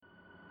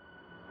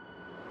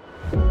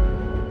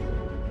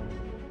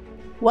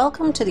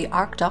Welcome to the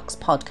ArcDocs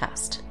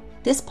podcast.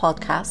 This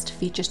podcast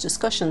features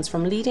discussions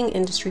from leading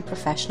industry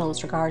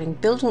professionals regarding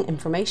building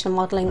information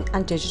modelling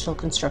and digital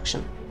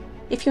construction.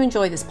 If you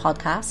enjoy this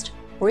podcast,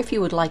 or if you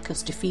would like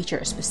us to feature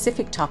a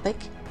specific topic,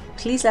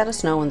 please let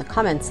us know in the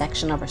comments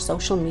section of our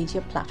social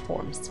media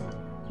platforms.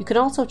 You can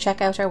also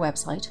check out our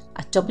website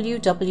at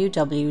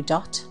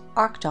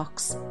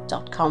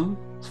www.arcdocs.com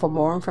for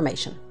more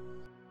information.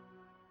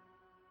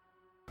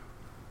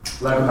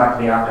 Welcome back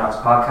to the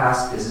ArcDocs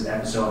podcast. This is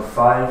episode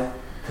 5.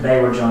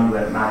 Today we're joined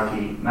with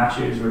Malachy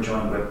Mathews, we're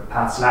joined with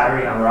Pat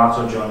Slattery, and we're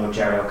also joined with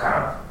Jerry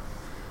O'Carroll.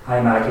 Hi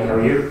Malachy, how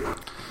are you?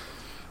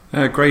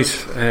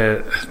 Great,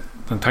 and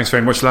thanks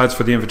very much lads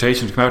for the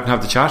invitation to come out and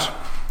have the chat.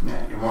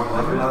 Yeah, you're more than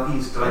welcome, Malachy.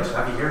 It's delighted to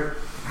have you here.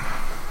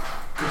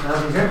 Good to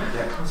have you here.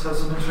 Yeah. Let's have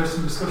some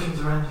interesting discussions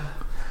around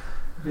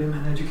BIM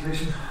and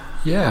education.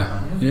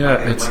 Yeah.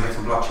 It's get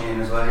some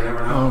blockchain as well. You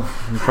never know.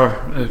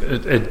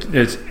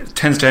 It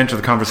tends to enter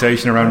the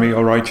conversation around me,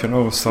 all right, you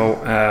know. So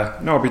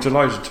no, I'd be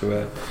delighted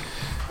to.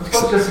 I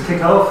suppose just to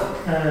kick off,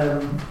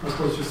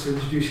 just to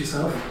introduce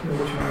yourself, what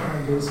your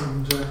background is,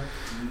 and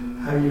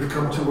how you've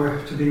come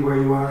to be where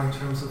you are in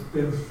terms of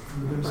BIM and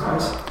the BIM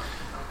space.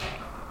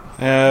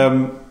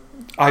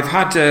 I've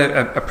had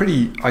a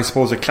pretty, I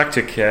suppose,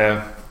 eclectic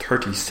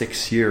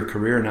 36-year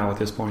career now at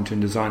this point in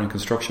design and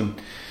construction.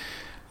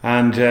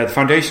 And the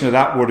foundation of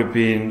that would have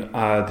been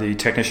the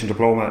technician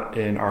diploma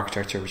in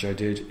architecture, which I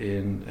did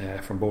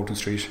from Bolton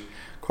Street.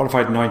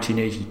 Qualified in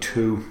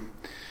 1982.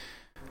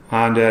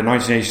 And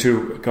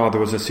 1982, God,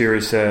 there was a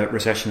serious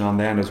recession on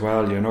then as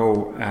well, you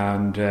know.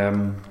 And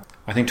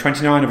I think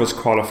 29 of us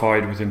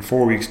qualified. Within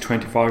 4 weeks,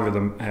 25 of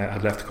them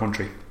had left the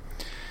country.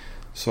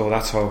 So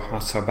that's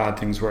how bad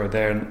things were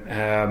then.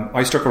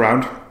 I stuck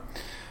around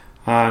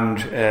and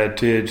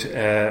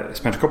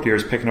spent a couple of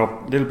years picking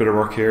up a little bit of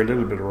work here, a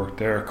little bit of work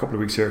there, a couple of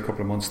weeks here, a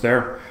couple of months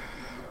there,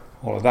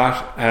 all of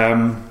that.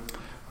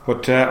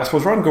 But I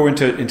suppose rather than go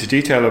into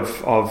detail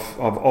of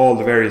all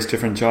the various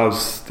different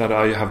jobs that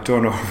I have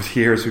done over the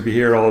years, we'd be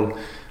here all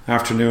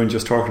afternoon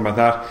just talking about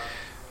that.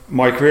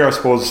 My career, I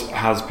suppose,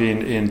 has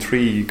been in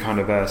 3 kind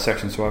of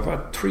sections. So I've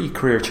had 3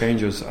 career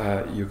changes,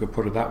 you could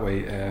put it that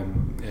way,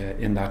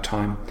 in that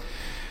time.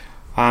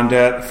 And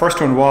the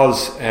first one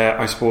was,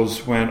 I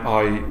suppose, when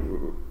I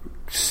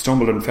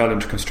stumbled and fell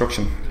into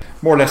construction,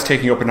 more or less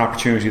taking up an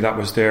opportunity that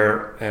was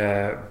there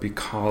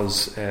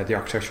because the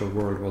architectural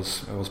world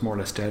was more or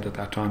less dead at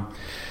that time.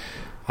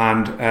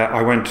 And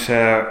I went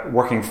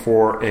working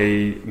for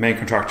a main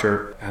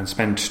contractor and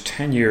spent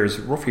 10 years,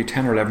 roughly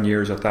 10 or 11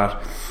 years at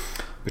that,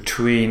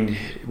 between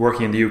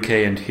working in the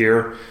UK and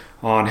here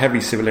on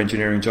heavy civil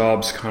engineering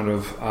jobs, kind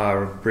of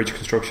bridge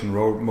construction,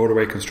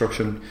 motorway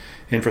construction,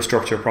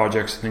 infrastructure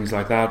projects, things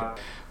like that.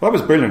 Well, that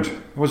was brilliant.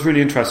 It was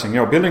really interesting.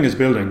 Building is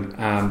building,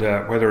 and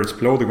whether it's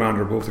below the ground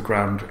or above the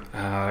ground,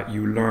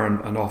 you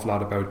learn an awful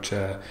lot about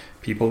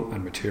people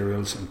and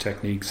materials and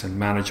techniques and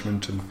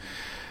management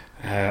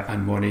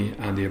and money,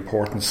 and the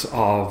importance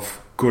of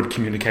good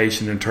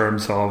communication in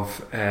terms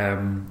of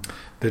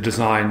the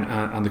design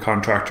and the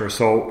contractor.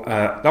 So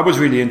that was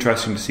really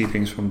interesting to see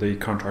things from the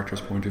contractor's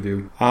point of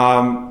view.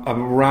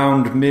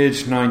 Around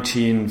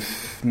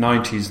mid-1990s,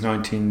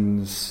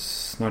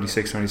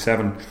 1996,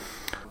 97,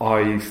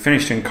 I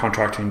finished in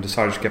contracting and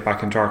decided to get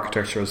back into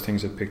architecture as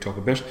things had picked up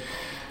a bit.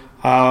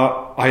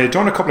 I had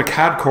done a couple of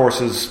CAD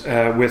courses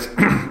with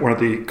one of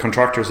the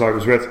contractors I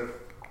was with,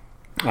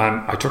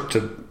 and I took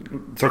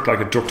like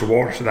a duck to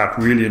water to that,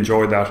 really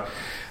enjoyed that.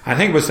 I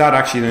think it was that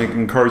actually that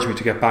encouraged me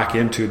to get back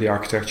into the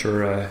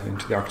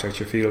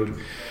architecture field.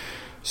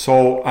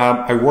 So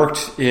I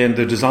worked in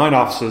the design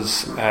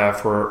offices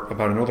for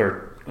about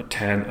another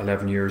 10,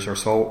 11 years or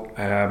so,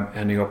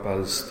 ending up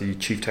as the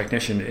chief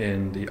technician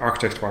in the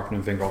architects department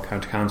in Fingal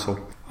County Council.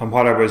 And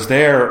while I was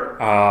there,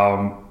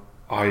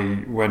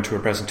 I went to a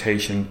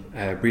presentation.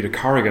 Breda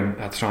Corrigan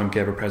at the time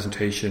gave a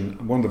presentation,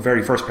 one of the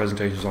very first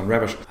presentations on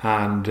Revit,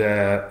 and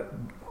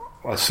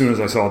as soon as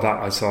I saw that,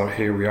 I saw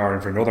here we are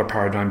in for another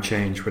paradigm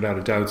change without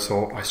a doubt.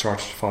 So I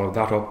started to follow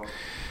that up.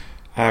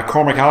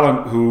 Cormac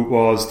Allen, who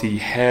was the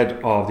head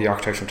of the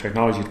architectural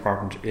technology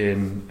department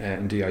in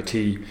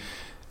DIT,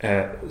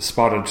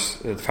 spotted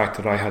the fact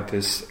that I had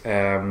this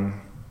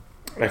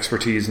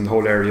expertise in the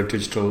whole area of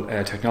digital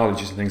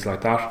technologies and things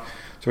like that.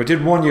 So I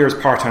did 1 year's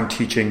part-time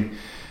teaching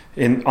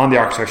on the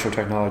architectural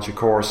technology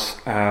course,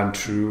 and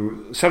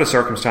through a set of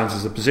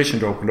circumstances, a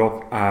position opened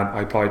up and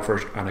I applied for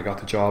it and I got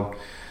the job.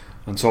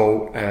 And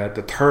so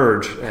the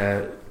third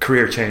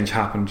career change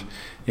happened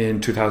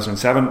in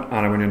 2007, and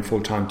I went in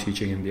full-time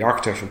teaching in the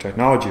architectural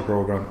technology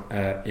program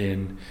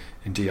in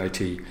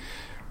DIT,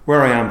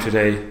 where I am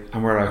today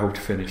and where I hope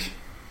to finish.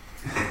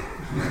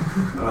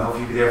 Well, I hope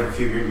you'll be there for a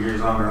few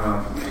years longer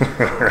now.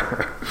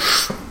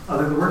 I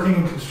think the working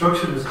in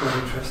construction is quite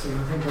interesting.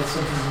 I think that's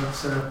something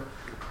that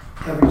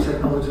every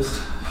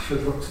technologist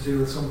should look to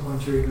do at some point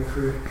during their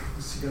career,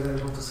 is to get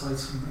out onto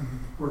sites and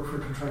work for a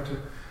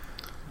contractor.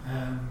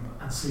 And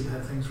see how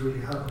things really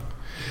happen.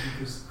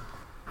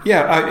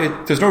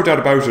 There's no doubt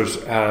about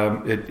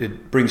it.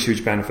 It brings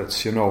huge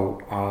benefits.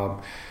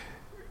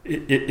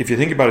 if you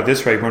think about it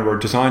this way, when we're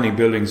designing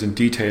buildings and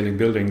detailing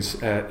buildings,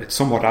 it's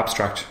somewhat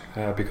abstract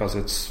because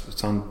it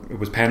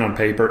was pen on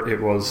paper,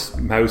 it was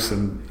mouse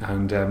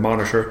and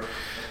monitor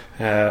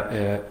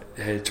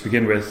to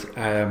begin with.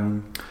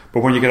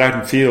 But when you get out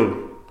and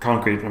feel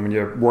concrete, I mean,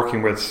 you're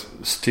working with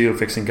steel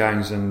fixing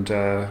gangs and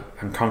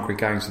concrete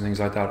gangs and things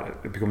like that,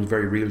 it becomes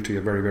very real to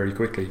you very, very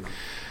quickly.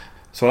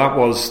 So that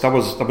was a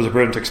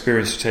brilliant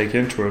experience to take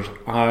into it.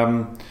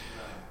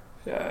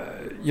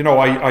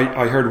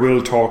 I heard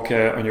Will talk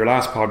on your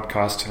last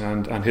podcast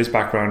and his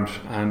background,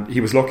 and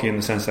he was lucky in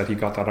the sense that he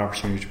got that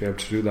opportunity to be able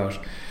to do that.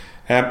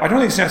 I don't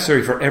think it's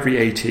necessary for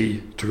every AT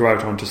to go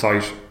out onto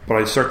site, but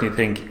I certainly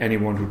think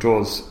anyone who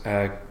does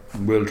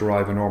will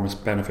derive enormous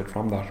benefit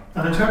from that.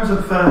 And in terms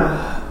of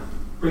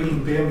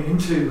bringing BIM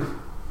into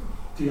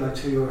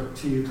DIT or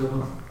TU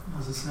Dublin,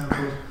 as it's now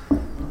called,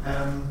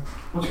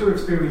 what's your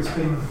experience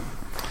been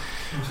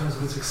in terms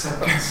of its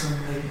acceptance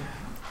and the...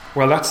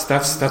 Well, that's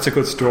a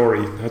good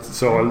story.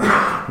 So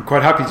I'm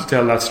quite happy to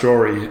tell that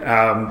story.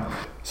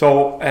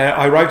 So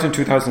I arrived in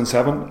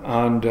 2007,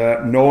 and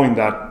knowing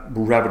that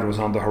Revit was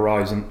on the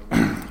horizon,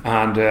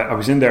 and I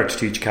was in there to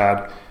teach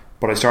CAD,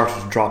 but I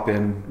started to drop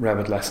in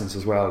Revit lessons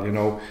as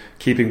well.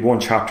 Keeping one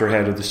chapter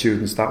ahead of the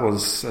students. That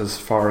was as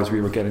far as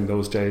we were getting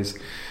those days.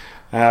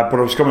 But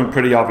it was becoming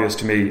pretty obvious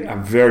to me,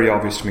 and very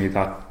obvious to me,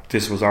 that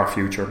this was our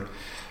future.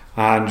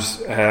 And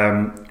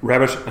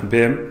Revit and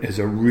BIM is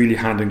a really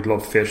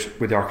hand-in-glove fit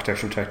with the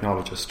architectural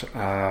technologist,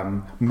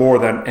 more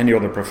than any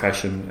other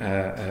profession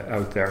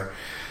out there.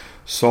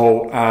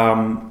 So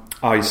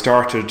I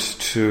started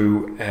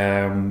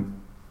to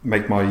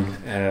make my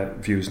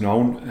views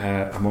known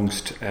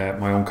amongst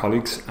my own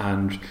colleagues,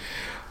 and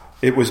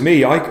it was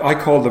me. I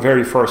called the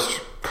very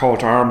first call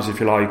to arms, if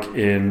you like,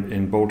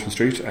 in Bolton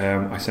Street.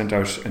 I sent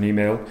out an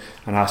email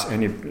and asked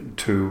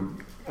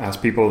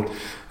people,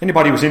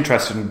 anybody who was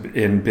interested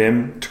in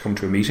BIM, to come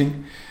to a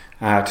meeting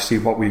to see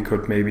what we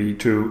could maybe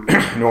do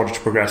in order to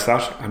progress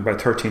that, and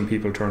about 13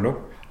 people turned up.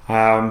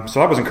 So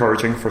that was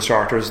encouraging for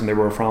starters, and they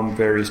were from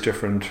various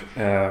different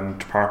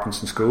departments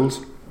and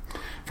schools.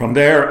 From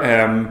there,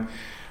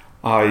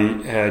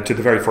 I did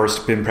the very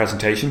first BIM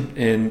presentation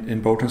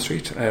in Bolton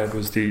Street. It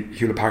was the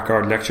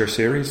Hewlett-Packard lecture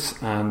series,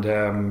 and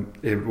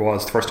it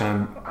was the first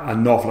time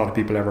an awful lot of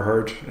people ever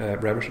heard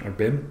Revit or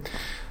BIM.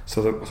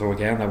 So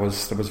again, that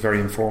was very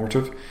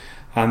informative.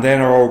 And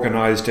then I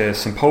organised a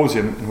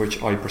symposium in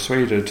which I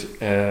persuaded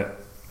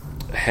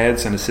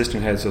heads and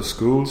assistant heads of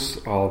schools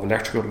of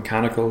electrical,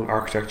 mechanical,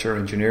 architecture,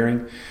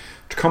 engineering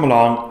to come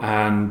along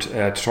and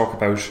to talk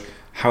about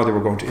how they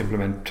were going to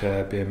implement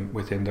BIM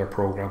within their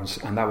programs.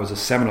 And that was a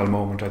seminal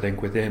moment, I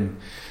think, within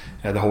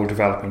the whole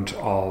development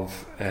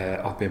of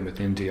BIM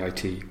within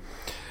DIT.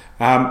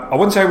 I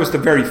wouldn't say I was the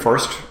very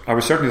first. I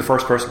was certainly the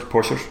first person to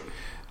push it.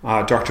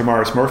 Dr.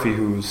 Maurice Murphy,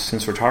 who's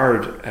since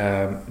retired,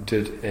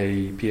 did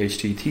a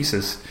PhD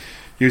thesis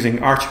using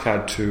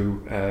ArchiCAD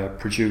to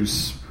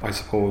produce, I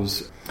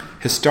suppose,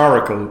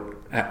 historical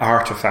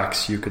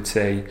artefacts, you could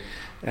say,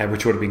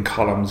 which would have been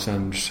columns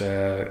and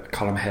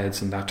column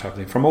heads and that type of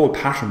thing, from old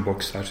pattern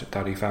books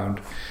that he found.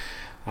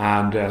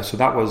 And so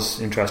that was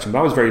interesting.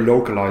 That was a very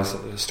localised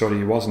study.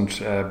 It wasn't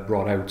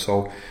brought out.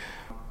 So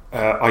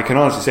I can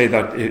honestly say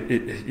that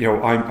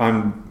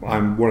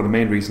I'm one of the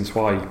main reasons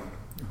why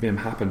BIM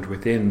happened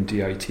within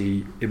DIT.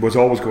 It was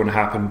always going to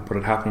happen, but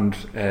it happened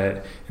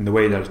in the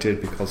way that it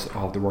did because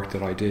of the work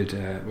that I did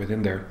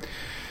within there.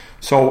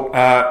 So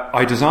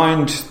I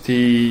designed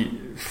the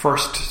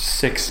first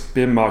 6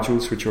 BIM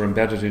modules, which were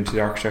embedded into the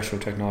architectural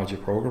technology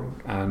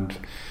program, and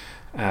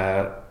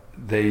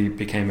they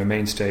became a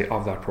mainstay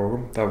of that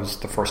program. That was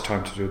the first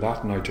time to do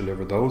that, and I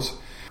delivered those.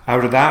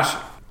 Out of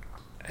that,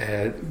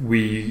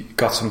 we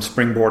got some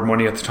springboard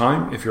money at the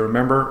time. If you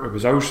remember, it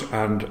was out,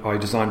 and I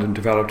designed and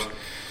developed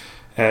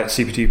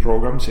CPT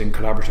programs in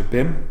collaborative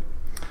BIM,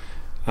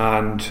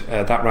 and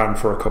that ran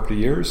for a couple of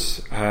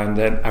years. And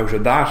then out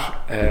of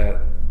that,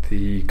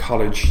 the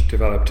college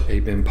developed a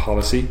BIM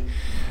policy,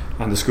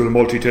 and the School of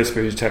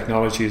Multidisciplinary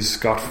Technologies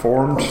got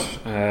formed,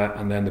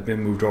 and then the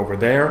BIM moved over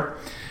there.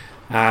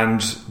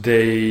 And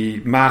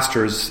the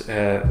masters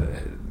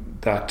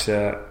that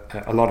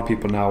a lot of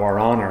people now are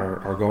on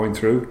are going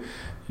through.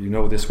 You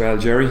know this well,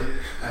 Jerry,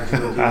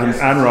 and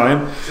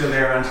Ryan. Still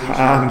there and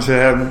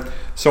teaching.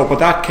 But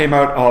that came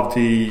out of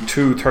the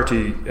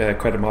 230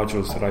 credit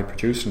modules that I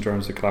produced in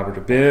terms of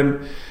collaborative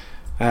BIM,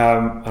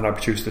 and I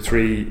produced the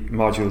 3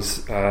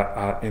 modules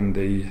in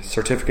the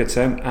certificates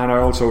then, and I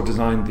also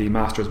designed the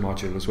master's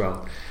module as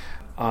well.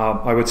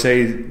 I would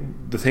say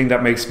the thing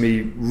that makes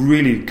me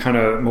really kind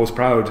of most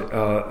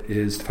proud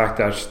is the fact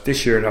that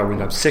this year now we'll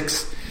have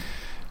 6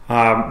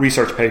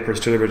 research papers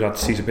delivered at the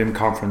CETA BIM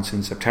conference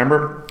in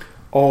September,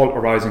 all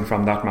arising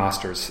from that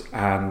master's.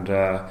 And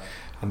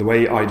the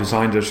way I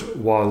designed it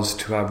was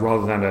to have,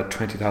 rather than a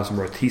 20,000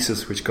 word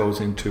thesis which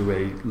goes into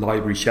a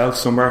library shelf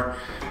somewhere,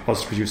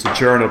 was to produce a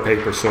journal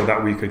paper so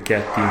that we could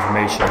get the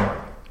information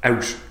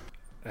out.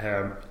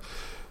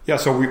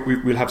 So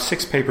we'll have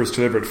 6 papers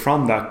delivered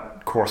from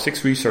that course,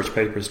 6 research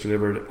papers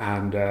delivered,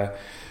 and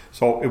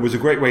So it was a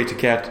great way to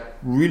get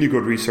really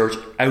good research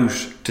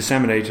out,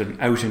 disseminated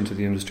out into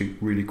the industry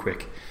really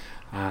quick.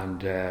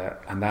 And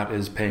that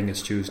is paying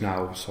its dues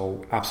now.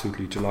 So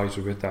absolutely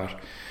delighted with that.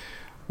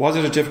 Was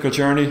it a difficult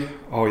journey?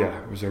 Oh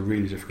yeah, it was a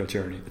really difficult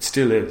journey. It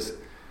still is.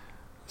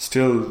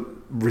 Still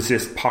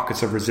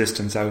pockets of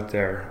resistance out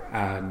there,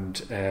 and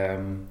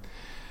then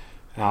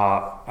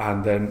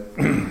one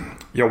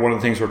of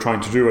the things we're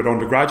trying to do at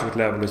undergraduate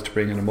level is to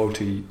bring in a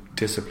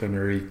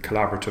multidisciplinary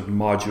collaborative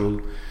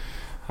module,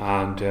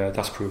 and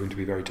that's proving to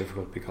be very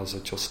difficult because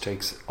it just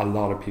takes a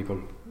lot of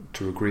people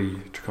to agree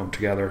to come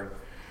together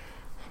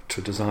to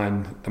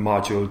design the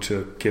module,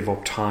 to give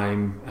up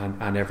time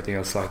and everything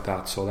else like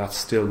that. So that's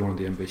still one of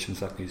the ambitions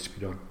that needs to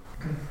be done.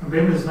 Okay. And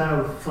BIM is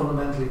now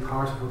fundamentally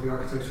part of what the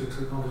architectural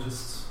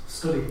technologists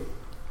study.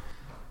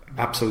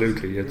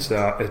 Absolutely, it's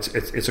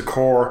a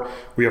core.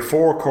 We have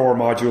 4 core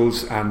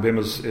modules, and BIM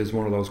is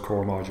one of those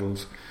core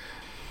modules.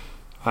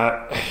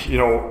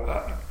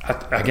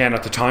 Again,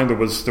 at the time there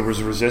was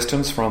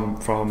resistance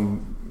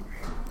from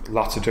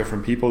lots of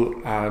different people,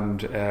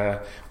 and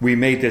we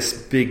made this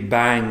big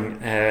bang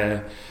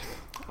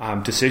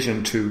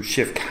decision to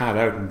shift CAD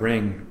out and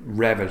bring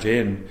Revit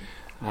in.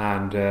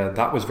 And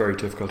that was very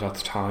difficult at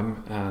the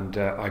time, and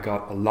I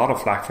got a lot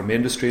of flack from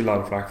industry, a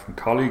lot of flack from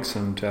colleagues,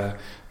 and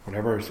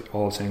whatever,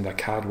 all saying that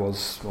CAD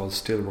was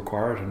still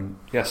required. And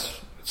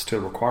yes, it's still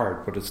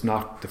required, but it's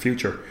not the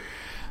future.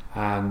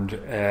 And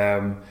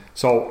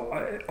so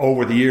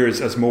over the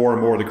years, as more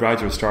and more of the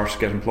graduates started to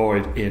get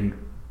employed in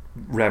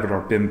Revit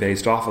or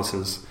BIM-based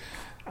offices,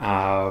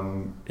 I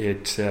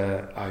used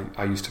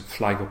to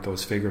flag up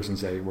those figures and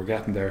say we're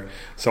getting there.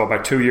 So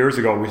about 2 years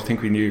ago, we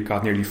think we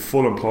got nearly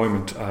full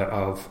employment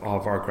of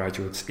our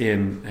graduates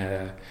in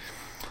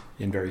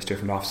various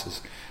different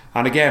offices.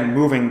 And again,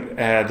 moving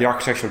the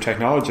architectural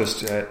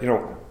technologist,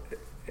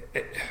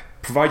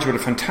 provides you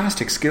with a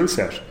fantastic skill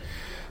set,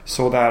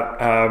 so that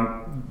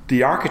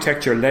the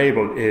architecture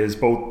label is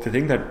both the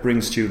thing that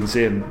brings students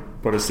in,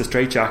 but it's the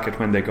straitjacket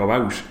when they go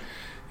out,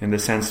 in the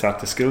sense that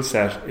the skill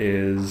set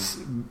is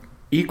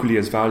equally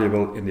as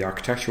valuable in the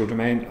architectural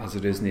domain as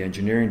it is in the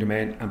engineering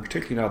domain, and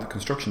particularly now the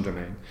construction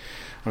domain.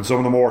 And some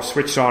of the more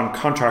switched on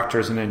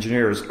contractors and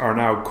engineers are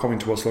now coming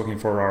to us looking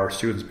for our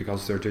students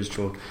because of their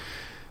digital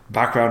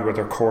background with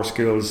their core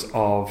skills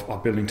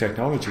of building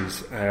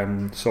technologies.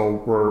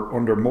 So we're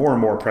under more and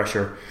more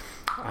pressure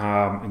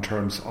in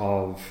terms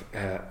of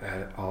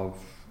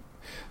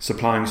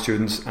supplying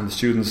students, and the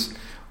students,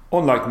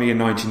 unlike me in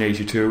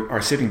 1982,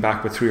 are sitting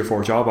back with 3 or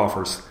 4 job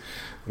offers,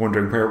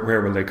 wondering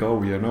where will they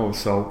go,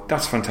 So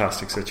that's a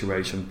fantastic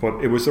situation.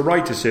 But it was the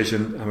right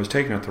decision and was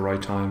taken at the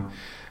right time.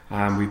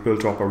 And we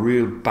built up a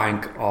real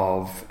bank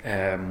of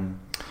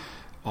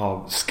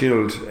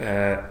skilled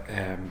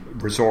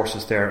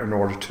resources there in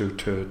order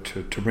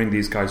to bring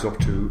these guys up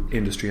to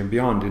industry and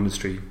beyond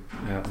industry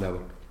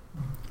level.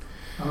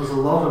 And there's a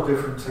lot of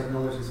different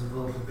technologies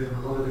involved in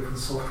BIM, a lot of different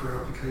software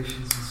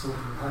applications and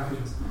software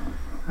packages.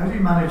 How do you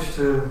manage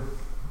to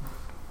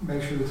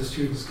make sure that the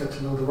students get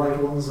to know the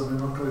right ones and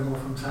they're not going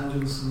off on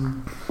tangents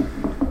and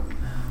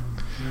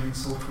learning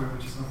software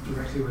which is not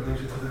directly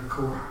related to their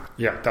core?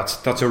 Yeah,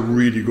 that's a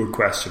really good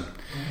question.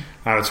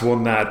 And it's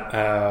one that,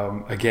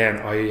 again,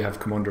 I have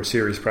come under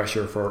serious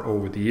pressure for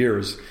over the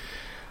years.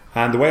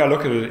 And the way I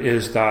look at it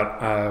is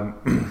that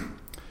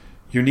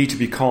you need to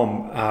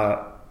become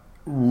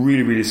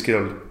really, really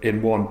skilled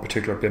in one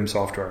particular BIM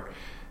software.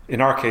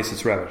 In our case,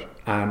 it's Revit.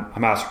 And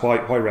I'm asked, why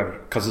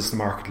Revit? Because it's the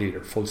market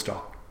leader, full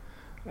stop.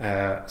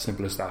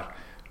 Simple as that.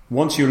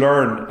 Once you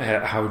learn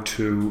how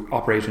to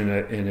operate in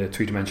a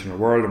 3-dimensional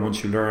world, and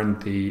once you learn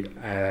the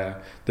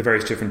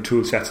various different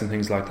tool sets and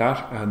things like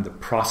that, and the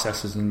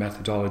processes and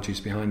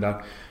methodologies behind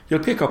that, you'll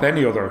pick up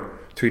any other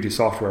 3D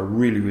software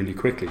really, really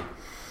quickly.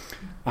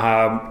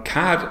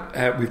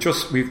 CAD,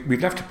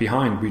 we've left it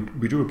behind.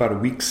 We do about a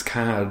week's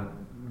CAD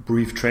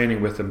brief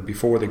training with them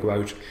before they go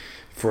out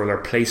for their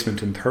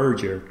placement in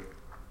 3rd year.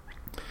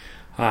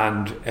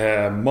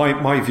 And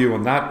my view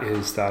on that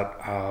is that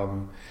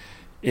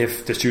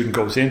if the student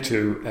goes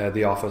into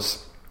the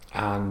office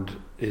and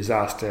is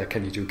asked,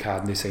 can you do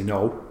CAD? And they say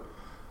no.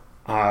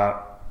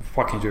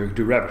 What can you do?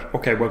 Do Revit.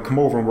 Okay, well, come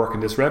over and work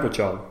in this Revit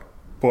job.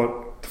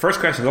 But the first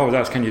question is always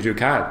asked, can you do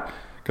CAD?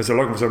 Because they're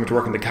looking for someone to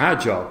work in the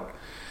CAD job.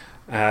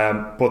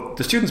 But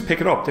the students pick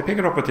it up. They pick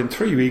it up within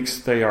 3 weeks.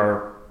 They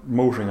are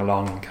motoring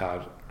along in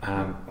CAD.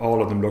 And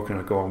all of them looking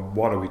at going,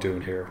 what are we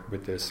doing here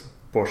with this?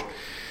 But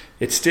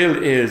it still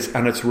is,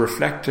 and it's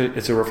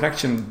a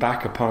reflection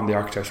back upon the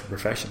architectural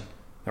profession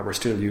that we're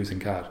still using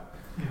CAD.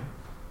 Yeah,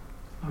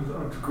 I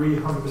would agree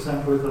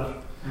 100% with that.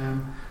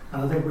 And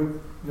I think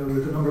with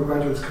the number of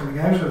graduates coming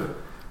out of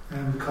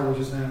the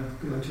colleges now,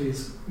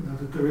 BITs,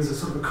 there is a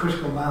sort of a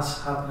critical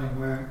mass happening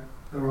where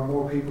there are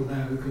more people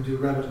now who can do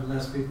Revit and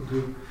less people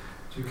do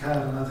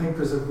CAD. And I think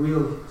there's a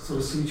real sort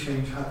of sea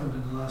change happened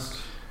in the last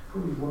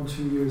probably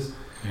 1-2 years.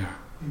 Yeah.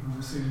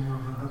 We're seeing more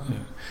of that happening.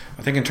 Yeah.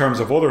 I think in terms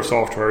of other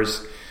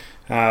softwares,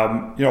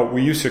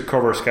 we used to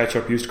cover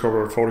SketchUp, used to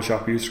cover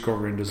Photoshop, used to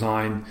cover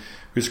InDesign,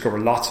 we used to cover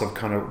lots of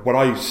kind of what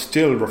I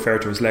still refer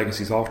to as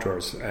legacy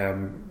softwares.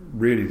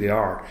 Really they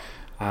are.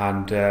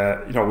 And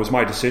it was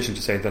my decision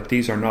to say that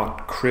these are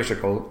not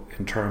critical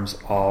in terms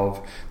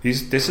of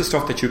these. This is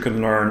stuff that you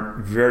can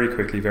learn very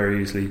quickly,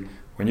 very easily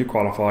when you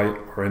qualify,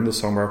 or in the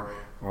summer,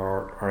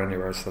 or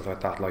anywhere else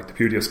like that. Like the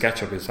beauty of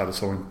SketchUp is that it's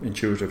so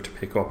intuitive to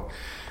pick up.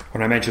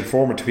 When I mention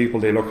Forma to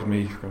people, they look at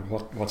me,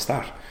 what's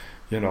that?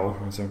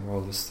 I said, well,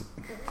 this is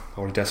the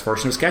Autodesk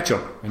version of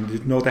SketchUp, and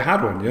didn't know they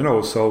had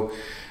one. So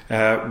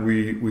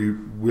we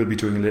will be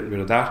doing a little bit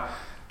of that.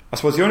 I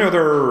suppose the only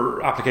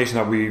other application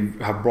that we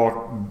have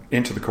brought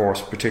into the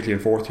course, particularly in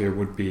fourth year,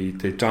 would be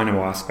the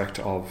Dynamo aspect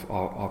of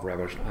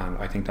Revit, and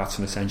I think that's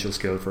an essential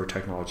skill for a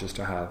technologist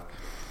to have.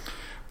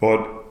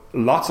 But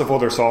lots of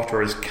other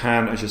softwares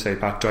can, as you say,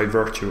 Pat,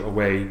 divert you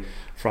away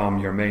from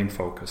your main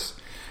focus.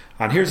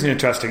 And here's an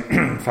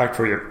interesting fact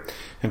for you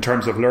in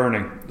terms of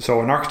learning.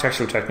 So an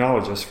architectural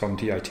technologist from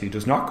DIT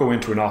does not go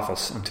into an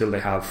office until they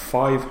have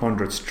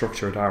 500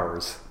 structured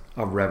hours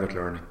of Revit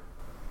learning.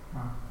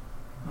 Wow,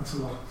 that's a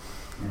lot.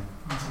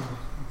 That's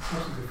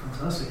absolutely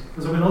fantastic.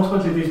 Because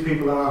ultimately these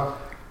people are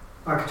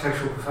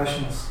architectural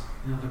professionals.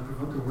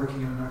 They're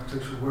working in an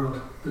architectural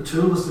world. The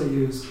tools they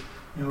use,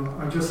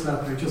 are just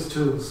that. They're just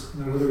tools.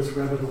 Whether it's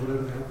Revit or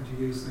whatever they happen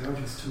to use, they are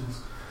just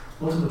tools.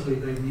 Ultimately,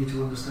 they need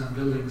to understand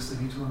buildings.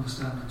 They need to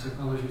understand the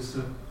technologies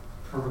that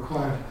are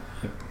required,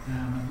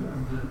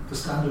 and the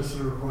standards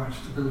that are required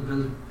to build a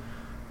building.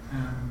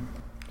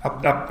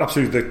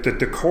 Absolutely.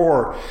 The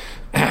core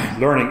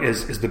learning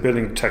is the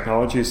building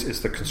technologies,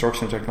 is the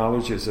construction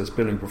technologies, is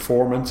building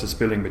performance, is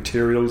building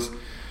materials.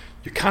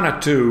 You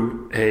cannot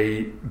do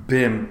a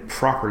BIM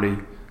properly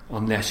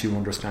unless you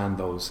understand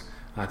those.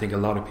 I think a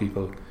lot of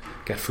people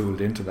get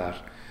fooled into that.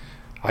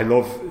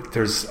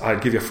 I'll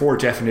give you 4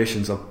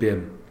 definitions of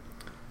BIM: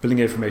 building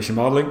information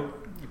modelling,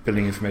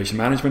 building information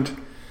management,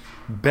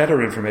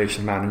 better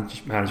information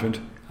management,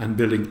 and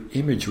building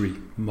imagery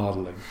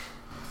modelling.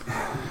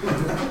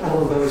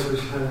 All of those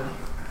which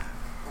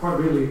quite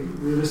really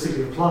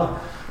realistically apply.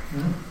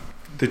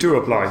 They do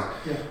apply.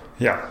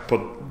 Yeah,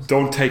 but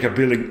don't take a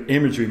building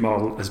imagery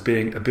model as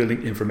being a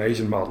building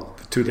information model.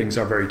 The two things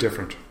are very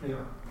different. Yeah,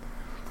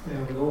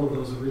 but all of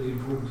those are really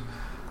important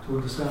to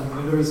understand.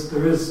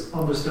 There is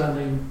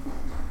understanding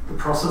the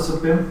process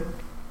of BIM,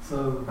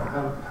 so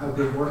how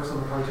BIM works on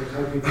a project,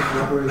 how people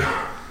collaborate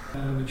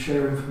and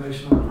share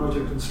information on a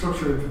project and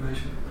structure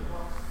information.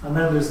 And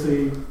then there's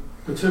the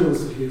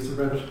tools that you use, the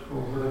Revit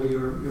or whatever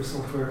your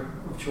software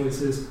of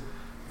choice is,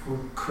 for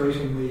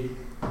creating the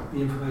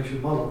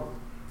information model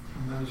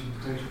and managing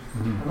the data.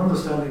 Mm-hmm. And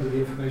understanding that the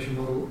information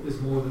model is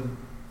more than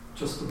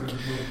just the Revit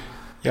model.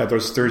 Yeah,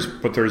 there's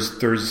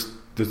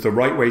the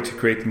right way to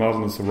create the model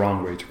and there's the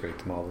wrong way to create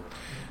the model.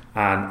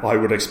 And I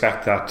would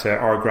expect that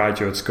our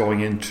graduates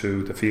going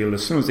into the field,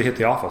 as soon as they hit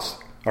the office,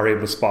 are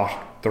able to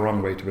spot the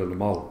wrong way to build a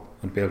model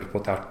and be able to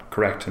put that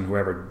correct, and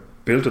whoever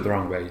built it the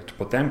wrong way, to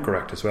put them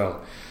correct as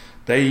well.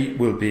 They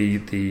will be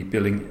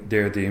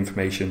they're the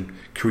information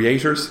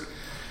creators,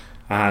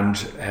 and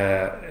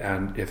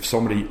if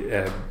somebody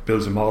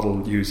builds a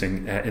model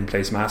using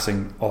in-place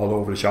massing all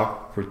over the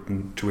shop,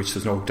 to which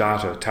there's no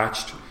data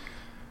attached,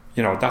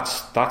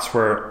 that's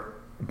where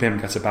BIM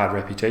gets a bad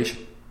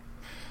reputation,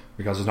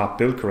 because it's not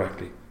built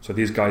correctly. So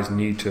these guys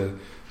need to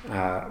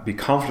be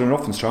confident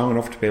enough and strong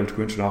enough to be able to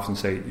go into an office and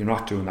say, you're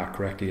not doing that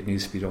correctly, it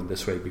needs to be done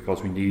this way,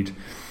 because we need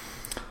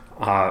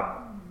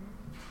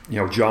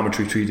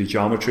geometry, 3D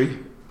geometry,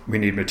 we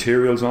need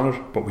materials on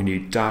it, but we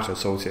need data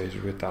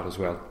associated with that as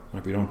well. And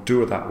if we don't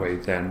do it that way,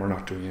 then we're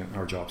not doing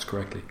our jobs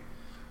correctly.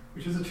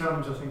 Which is a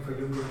challenge, I think, for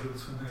young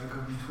graduates when they're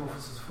going into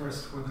offices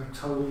first, where they're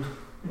told,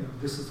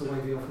 this is the way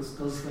the office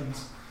does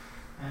things,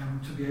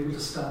 and to be able to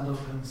stand up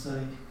and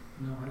say,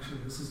 actually,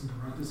 this isn't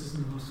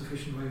the most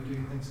efficient way of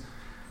doing things.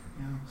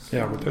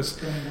 We'll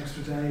spend an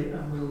extra day,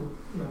 and we'll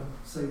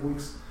save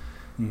weeks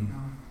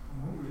on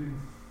what we're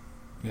doing.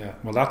 Yeah,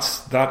 well,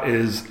 that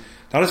is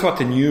what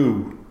the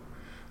new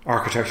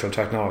architectural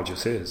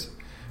technologist is.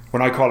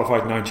 When I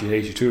qualified in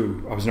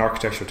 1982, I was an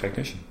architectural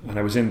technician, and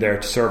I was in there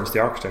to service the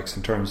architects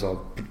in terms of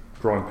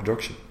drawing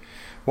production.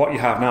 What you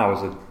have now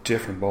is a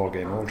different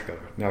ballgame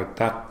altogether. Now,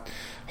 that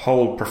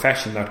whole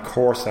profession, that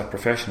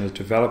profession has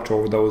developed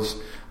over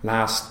those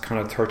last kind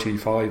of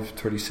 35,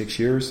 36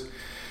 years.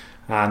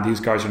 And these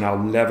guys are now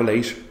level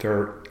 8.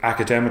 They're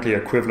academically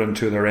equivalent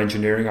to their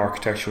engineering,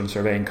 architectural and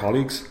surveying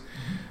colleagues.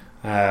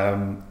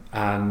 And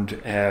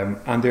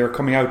they're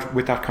coming out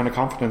with that kind of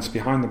confidence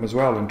behind them as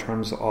well, in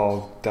terms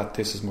of that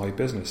this is my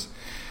business.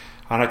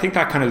 And I think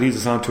that kind of leads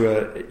us on to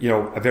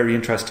a very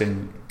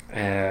interesting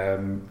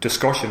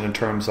discussion in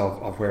terms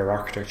of where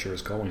architecture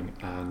is going.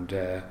 And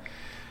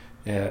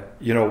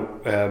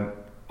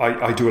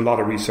I do a lot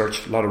of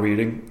research, a lot of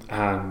reading,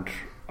 and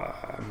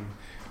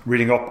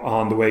reading up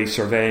on the way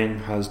surveying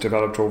has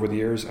developed over the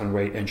years and the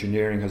way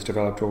engineering has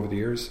developed over the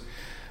years,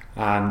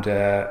 and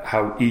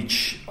how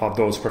each of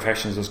those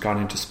professions has gone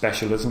into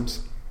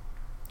specialisms.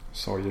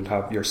 So you'll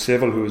have your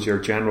civil, who is your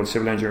general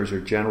civil engineer, is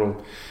your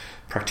general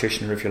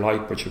practitioner, if you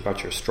like, but you've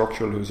got your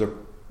structural, who's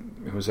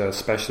a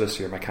specialist,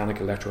 your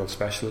mechanical, electrical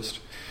specialist.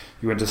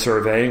 You went to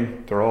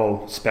surveying, they're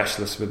all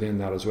specialists within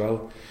that as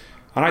well.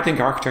 And I think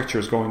architecture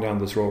is going down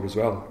this road as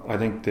well. I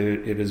think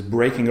it is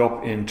breaking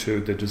up into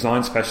the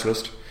design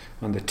specialist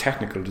and the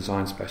technical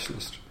design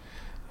specialist.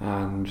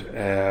 And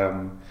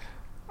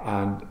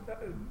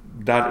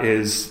that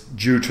is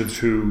due to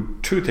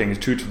two things,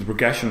 due to the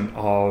progression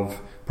of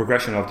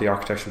the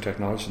architectural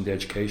technology and the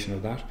education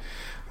of that,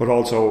 but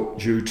also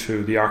due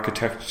to the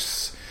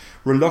architect's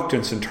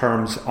reluctance in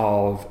terms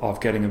of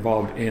getting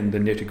involved in the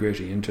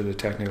nitty-gritty, into the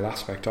technical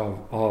aspect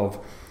of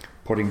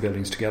putting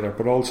buildings together,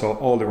 but also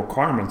all the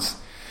requirements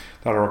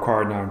that are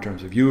required now in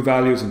terms of U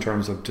values, in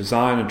terms of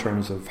design, in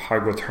terms of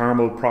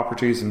hydrothermal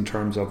properties, in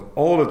terms of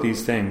all of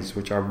these things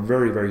which are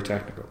very, very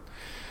technical.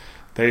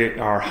 They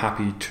are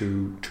happy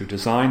to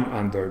design,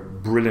 and they're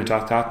brilliant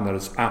at that, and that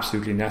is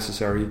absolutely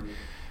necessary.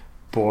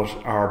 But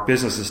our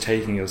business is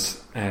taking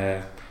us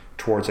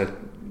towards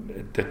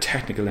the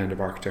technical end of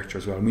architecture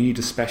as well. We need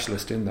a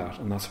specialist in that,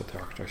 and that's what the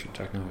architectural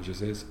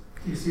technologist is.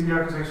 You see the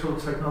architectural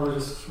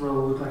technologist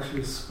role would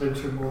actually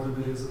splinter more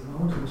than it is at the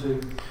moment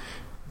into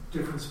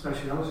different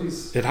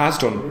specialities? It has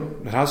done,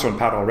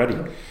 Pat, already.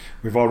 Yeah.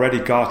 We've already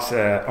got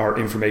our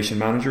information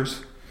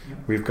managers. Yeah.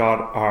 We've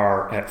got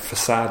our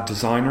facade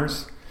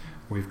designers.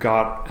 We've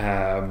got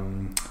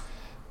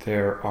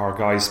there are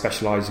guys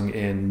specialising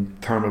in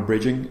thermal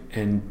bridging,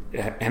 in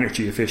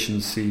energy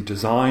efficiency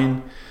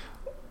design.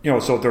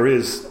 So there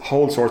is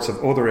whole sorts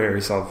of other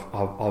areas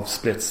of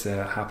splits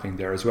happening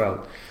there as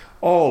well,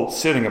 all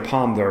sitting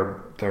upon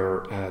their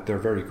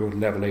very good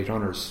level 8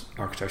 honours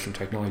architectural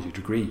technology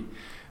degree,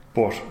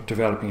 but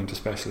developing into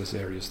specialist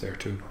areas there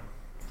too.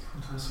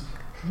 Fantastic.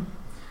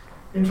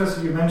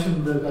 Interested, you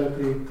mentioned about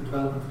the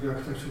development of the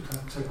architectural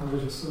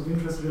technologist, so I'd be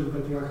interested a little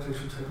about the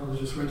architectural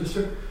technologist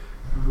register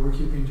and the work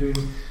you've been doing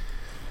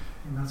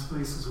in that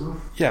space as well.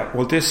 Yeah,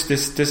 well this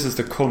is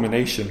the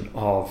culmination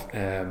of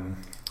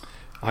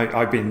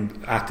I've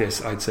been at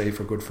this, I'd say,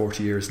 for a good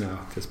 40 years now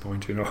at this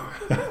point,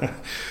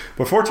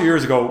 But 40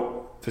 years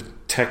ago, the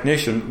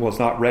technician was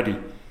not ready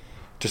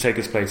to take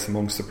his place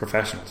amongst the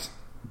professionals.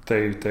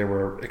 They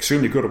were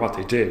extremely good at what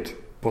they did,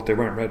 but they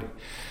weren't ready.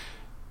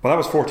 Well, that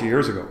was 40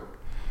 years ago.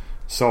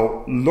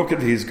 So look at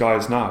these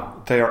guys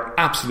now. They are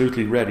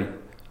absolutely ready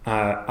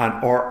and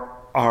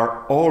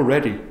are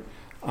already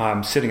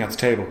sitting at the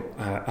table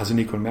as an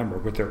equal member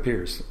with their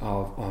peers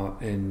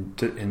in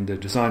the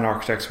design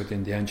architects,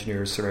 within the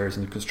engineers, surveyors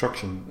and the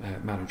construction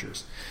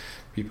managers,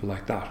 people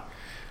like that.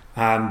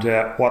 And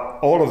what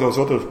all of those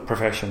other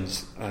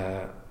professions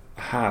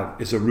have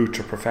is a route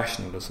to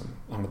professionalism,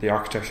 and what the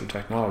architectural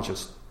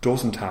technologist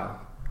doesn't have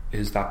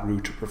is that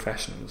route to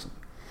professionalism.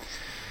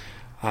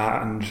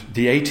 And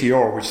the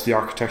ATR, which is the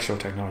Architectural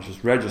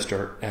Technologist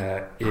Register,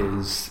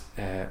 is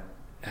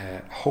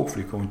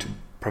hopefully going to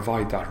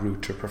provide that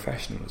route to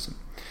professionalism.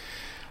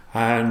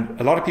 And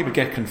a lot of people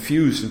get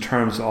confused in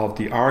terms of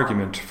the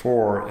argument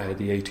for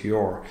the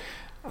ATR,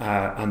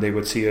 and they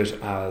would see it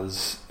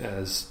as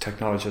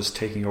technologists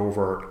taking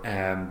over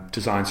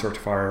design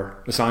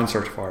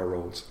certifier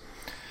roles.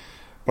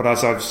 But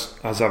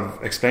as I've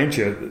explained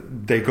to you,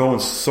 they go in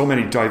so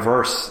many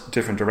diverse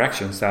different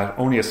directions that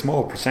only a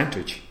small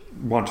percentage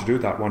want to do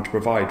that, want to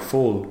provide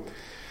full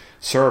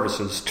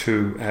services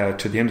to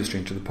the industry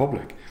and to the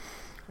public.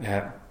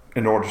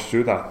 In order to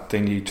do that,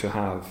 they need to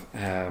have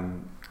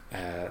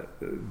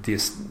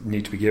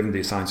need to be given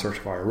the assigned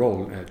certifier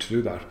role to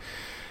do that.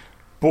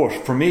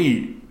 But for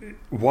me,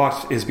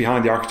 what is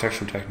behind the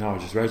Architectural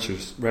Technologist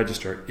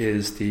Register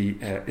is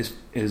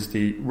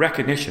the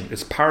recognition.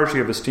 It's parity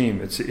of esteem.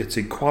 It's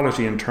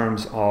equality in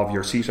terms of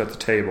your seat at the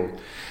table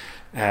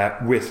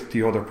with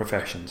the other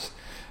professions,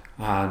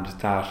 and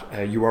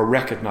that you are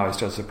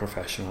recognised as a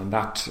professional, and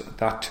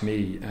that to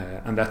me,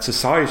 and that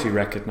society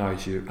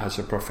recognise you as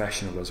a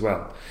professional as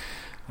well,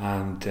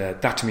 and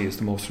that to me is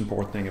the most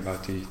important thing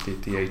about the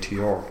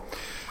ATR.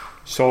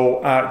 So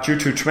due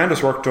to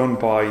tremendous work done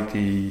by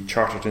the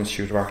Chartered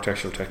Institute of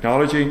Architectural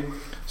Technology,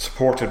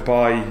 supported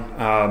by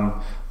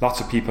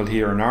lots of people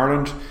here in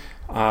Ireland,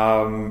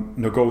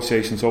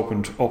 negotiations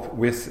opened up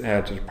with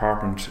the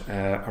department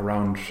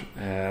around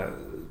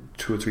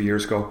 2 or 3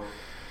 years ago.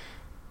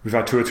 We've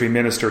had 2 or 3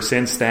 ministers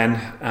since then,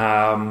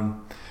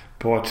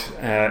 but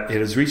it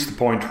has reached the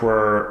point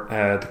where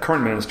the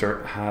current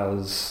minister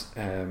has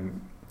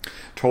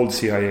told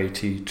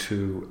CIAT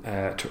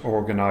to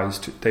organise.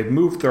 They've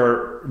moved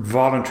their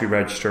voluntary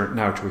register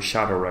now to a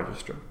shadow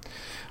register,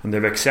 and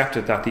they've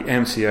accepted that the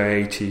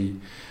MCIAT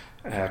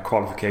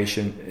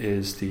qualification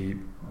is the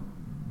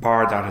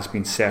bar that has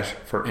been set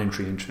for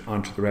entry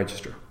onto the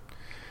register.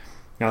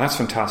 Now that's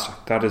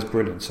fantastic. That is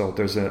brilliant. So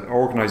there's an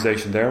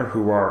organisation there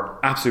who are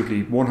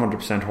absolutely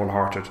 100%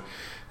 wholehearted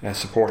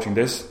supporting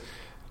this.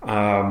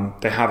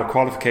 They have a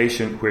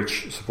qualification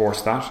which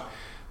supports that.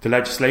 The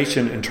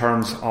legislation in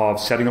terms of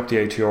setting up the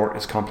ATR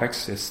is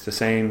complex. It's the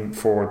same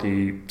for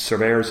the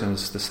surveyors, and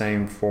it's the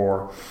same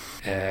for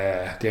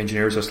the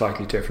engineers are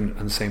slightly different,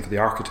 and the same for the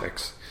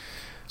architects.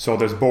 So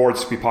there's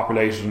boards to be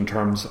populated in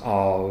terms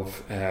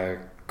of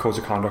codes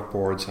of conduct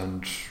boards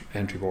and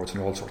entry boards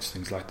and all sorts of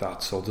things like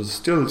that. So there's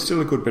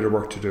still a good bit of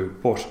work to do,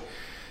 but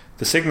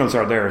the signals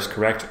are there, is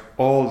correct.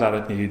 All that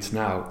it needs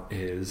now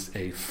is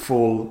a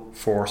full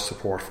force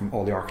support from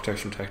all the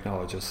architectural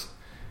technologists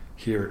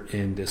here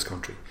in this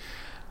country.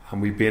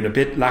 And we've been a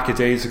bit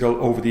lackadaisical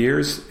over the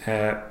years,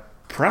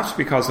 perhaps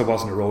because there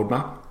wasn't a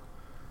roadmap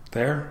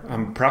there,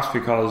 and perhaps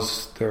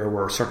because there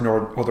were certain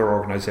other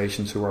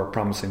organisations who were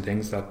promising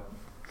things that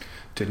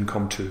didn't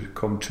come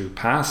to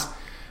pass.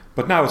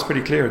 But now it's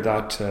pretty clear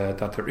that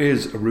there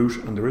is a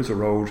route and there is a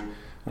road,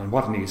 and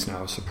what it needs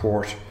now is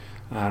support.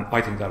 And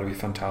I think that would be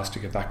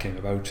fantastic if that came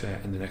about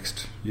in the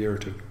next year or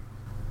two.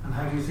 And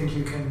how do you think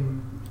you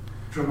can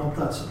drum up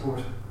that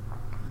support?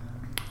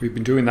 We've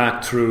been doing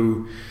that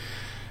through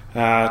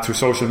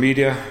social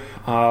media.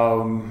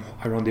 I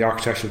run the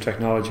Architectural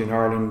Technology in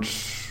Ireland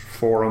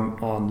forum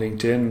on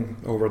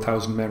LinkedIn, over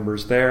 1,000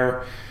 members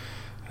there.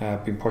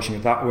 Been pushing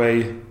it that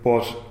way,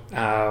 but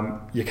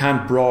you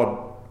can't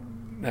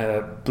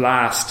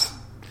blast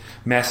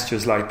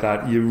messages like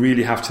that. You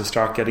really have to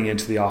start getting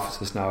into the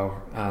offices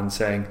now and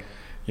saying,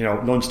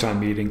 lunchtime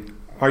meeting,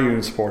 are you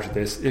in support of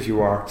this? If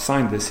you are,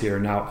 sign this here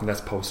now and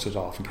let's post it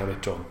off and get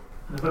it done.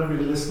 And if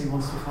anybody listening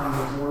wants to find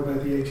out more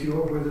about the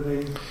ATO, where do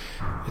they?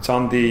 It's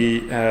on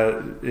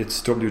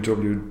it's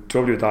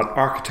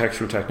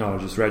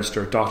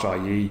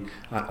www.architecturaltechnologiesregister.ie,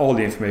 and all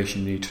the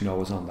information you need to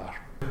know is on that.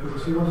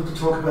 So we wanted to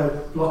talk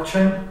about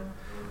blockchain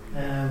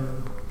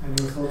and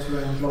your thoughts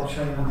around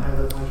blockchain and how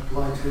that might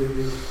apply to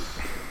the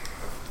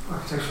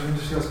architectural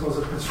industry, I suppose,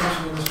 the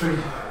construction industry,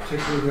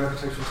 particularly the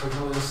architectural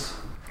technologists.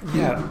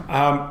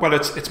 Yeah, well,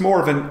 it's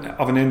more of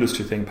an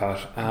industry thing, Pat.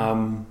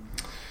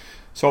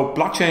 So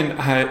blockchain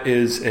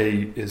is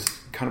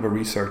kind of a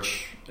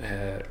research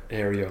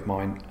area of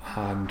mine,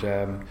 and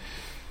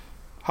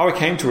how I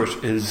came to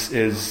it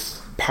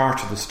is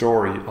part of the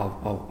story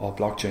of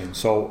blockchain.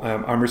 So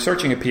I'm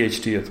researching a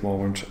PhD at the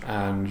moment,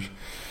 and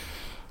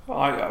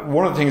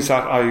one of the things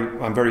that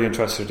I'm very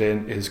interested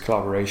in is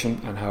collaboration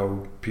and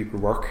how people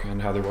work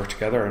and how they work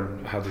together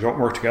and how they don't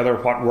work together,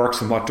 what works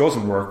and what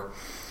doesn't work.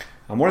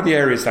 And one of the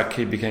areas that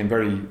became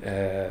very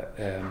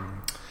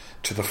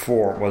to the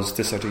fore was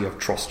this idea of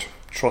trust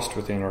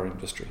within our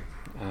industry.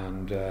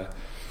 And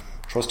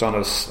trust on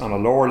a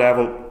lower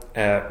level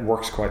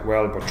works quite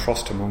well, but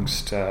trust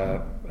amongst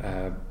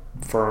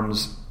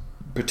firms,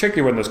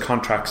 particularly when there's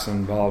contracts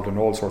involved and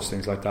all sorts of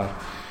things like that,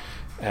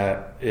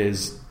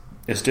 is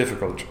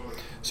difficult.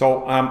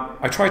 So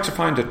I tried to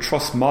find a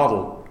trust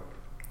model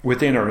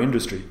within our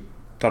industry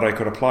that I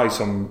could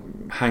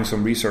hang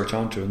some research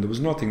onto, and there was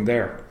nothing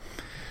there.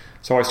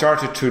 So I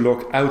started to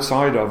look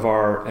outside of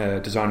our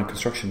design and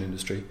construction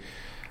industry,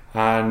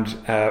 and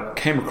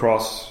came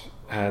across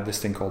this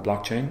thing called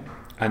blockchain,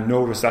 and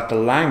noticed that the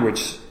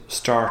language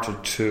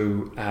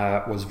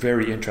was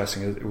very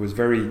interesting. It was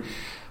very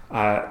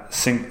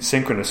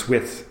synchronous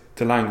with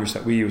the language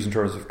that we use in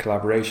terms of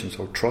collaboration.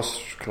 So trust,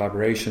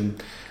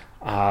 collaboration,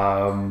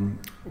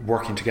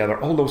 working together,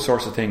 all those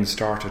sorts of things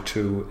started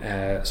to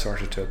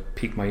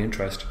pique my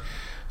interest.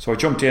 So I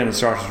jumped in and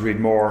started to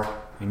read more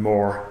and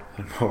more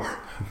and more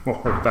and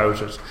more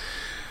about it.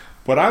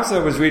 But as I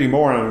was reading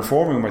more and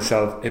informing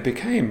myself, it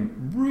became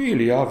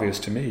really obvious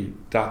to me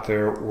that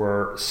there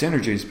were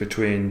synergies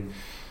between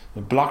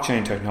the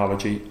blockchain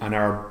technology and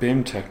our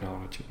BIM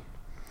technology.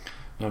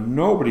 Now,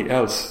 nobody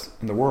else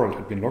in the world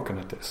had been looking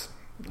at this,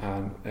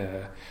 and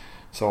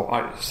so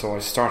I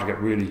started to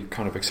get really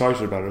kind of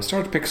excited about it. I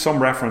started to pick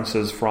some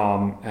references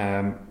from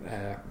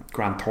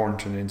Grant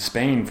Thornton in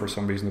Spain for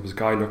some reason. There was a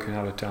guy looking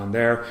at it down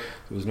there.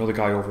 There was another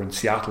guy over in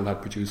Seattle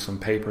that produced some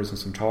papers and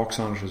some talks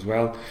on it as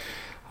well.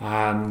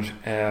 And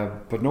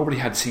but nobody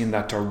had seen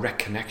that direct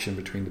connection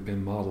between the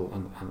BIM model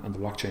and the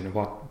blockchain, and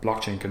what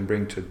blockchain can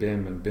bring to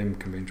BIM and BIM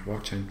can bring to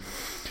blockchain.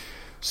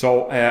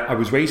 So I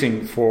was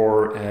waiting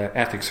for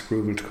ethics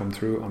approval to come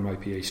through on my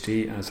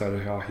PhD, and I said,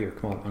 here,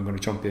 come on, I'm going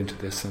to jump into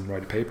this and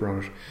write a paper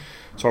on it.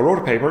 So I wrote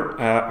a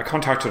paper. I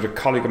contacted a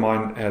colleague of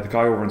mine, the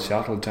guy over in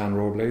Seattle, Dan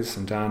Robles,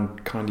 and Dan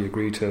kindly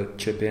agreed to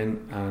chip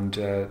in and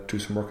do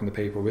some work on the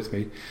paper with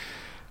me.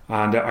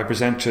 And I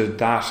presented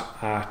that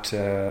at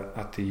the,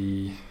 I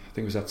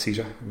think it was at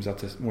CETA. It was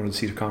at one of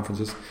the CETA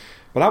conferences.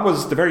 But that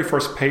was the very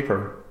first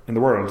paper in the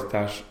world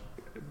that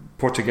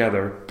put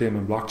together BIM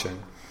and blockchain.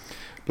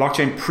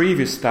 Blockchain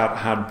previous to that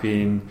had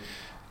been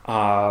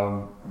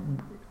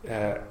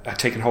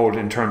taken hold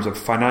in terms of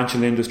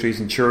financial industries,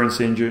 insurance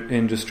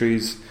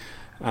industries,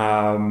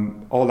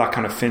 all that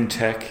kind of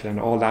fintech and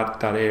all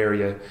that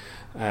area.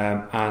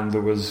 And there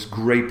was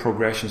great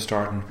progression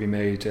starting to be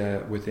made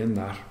within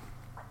that.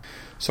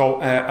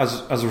 So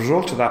as a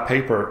result of that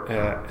paper,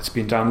 it's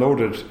been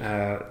downloaded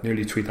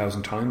nearly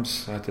 3,000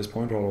 times at this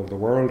point all over the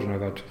world, and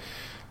I've had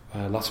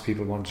lots of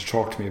people wanting to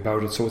talk to me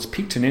about it. So it's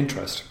piqued an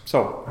interest.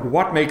 So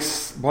what are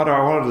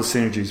the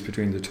synergies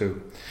between the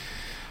two?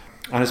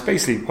 And it's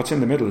basically what's in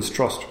the middle is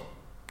trust.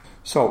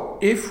 So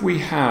if we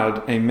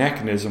had a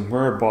mechanism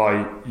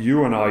whereby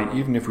you and I,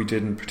 even if we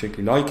didn't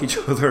particularly like each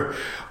other,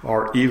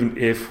 or even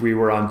if we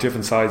were on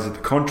different sides of the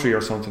country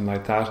or something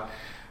like that,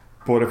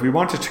 but if we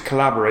wanted to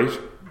collaborate,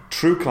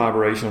 true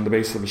collaboration on the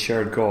basis of a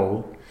shared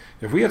goal,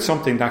 if we had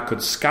something that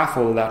could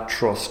scaffold that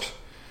trust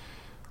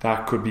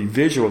that could be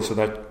visual, so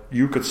that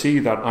you could see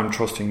that I'm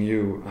trusting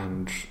you,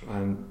 and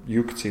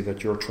you could see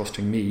that you're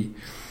trusting me.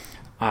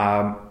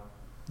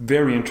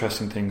 Very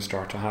interesting things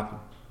start to happen.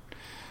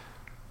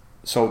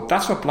 So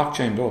that's what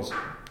blockchain does.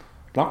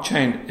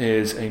 Blockchain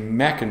is a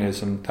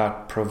mechanism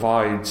that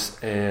provides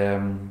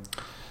a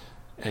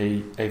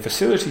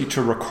facility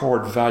to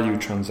record value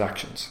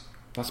transactions.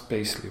 That's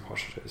basically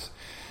what it is.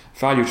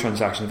 Value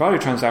transactions. Value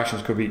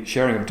transactions could be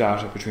sharing of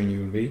data between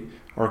you and me,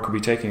 or it could be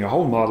taking a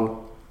whole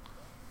model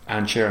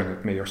and sharing it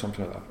with me, or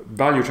something like that.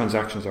 Value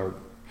transactions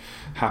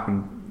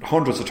happen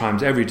hundreds of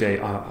times every day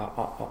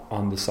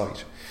on the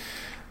site.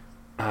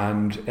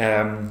 And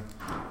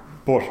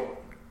but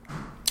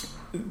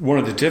one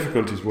of the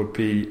difficulties would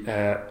be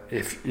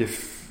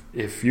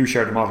if you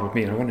shared a model with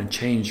me and I want to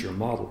change your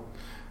model,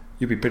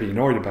 you'd be pretty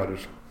annoyed about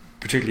it,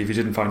 particularly if you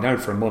didn't find out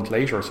for a month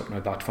later or something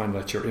like that, to find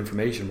that your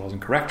information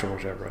wasn't correct or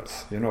whatever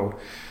else,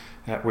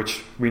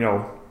 which we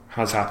know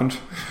has happened.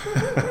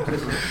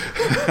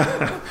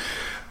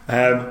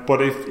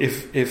 But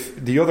if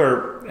the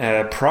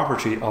other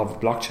property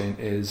of blockchain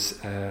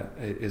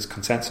is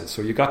consensus,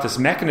 so you've got this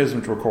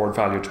mechanism to record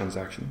value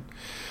transaction.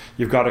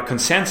 You've got a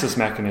consensus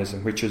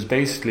mechanism, which is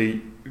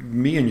basically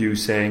me and you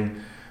saying,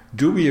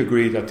 do we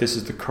agree that this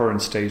is the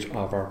current state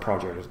of our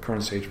project, the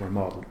current state of our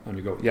model? And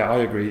you go, yeah, I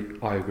agree,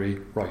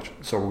 right.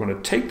 So we're going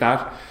to take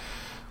that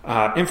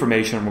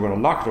information and we're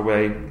going to lock it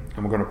away and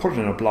we're going to put it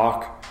in a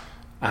block,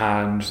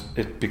 and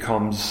it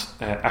becomes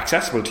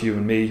accessible to you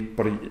and me,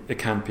 but it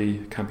can't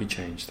be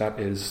changed. That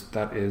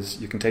is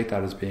you can take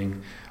that as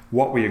being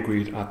what we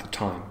agreed at the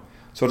time.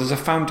 So there's a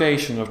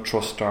foundation of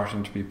trust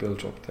starting to be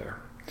built up there.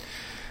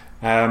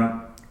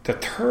 The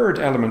third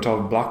element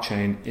of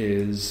blockchain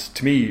is,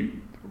 to me,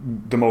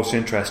 the most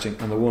interesting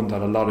and the one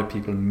that a lot of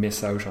people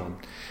miss out on,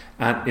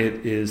 and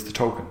it is the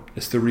token.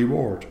 It's the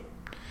reward.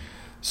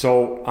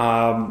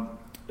 So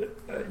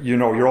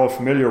you're all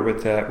familiar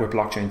with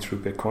blockchain through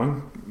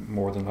Bitcoin,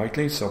 more than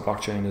likely. So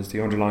blockchain is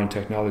the underlying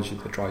technology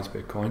that drives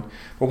Bitcoin.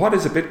 But what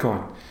is a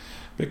Bitcoin?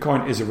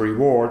 Bitcoin is a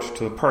reward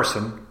to the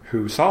person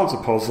who solves a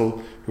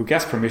puzzle, who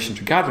gets permission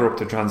to gather up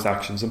the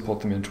transactions and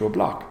put them into a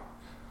block.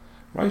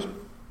 Right?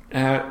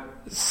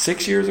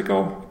 6 years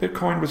ago,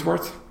 Bitcoin was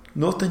worth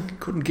nothing.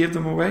 Couldn't give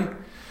them away.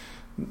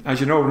 As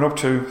you know, we're up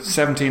to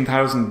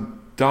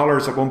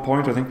 $17,000 at one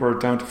point. I think we're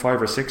down to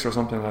 5 or 6 or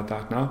something like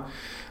that now.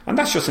 And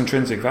that's just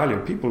intrinsic value.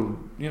 People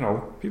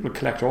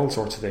collect all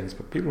sorts of things,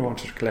 but people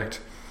wanted to collect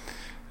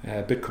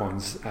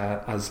Bitcoins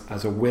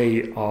as a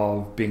way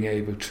of being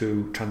able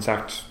to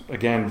transact,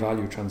 again,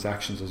 value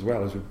transactions as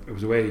well. It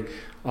was a way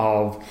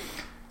of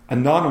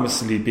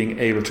anonymously being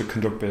able to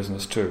conduct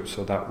business too,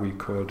 so that we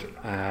could,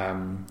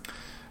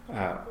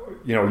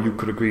 you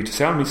could agree to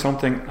sell me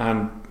something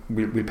and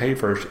we pay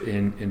for it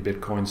in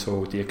Bitcoin,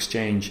 so the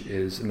exchange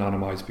is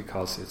anonymized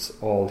because it's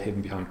all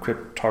hidden behind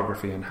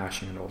cryptography and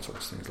hashing and all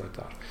sorts of things like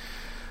that.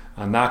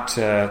 And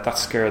that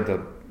scared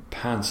the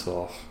pants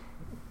off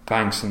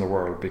banks in the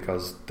world,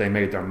 because they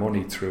made their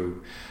money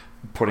through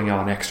putting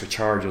on extra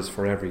charges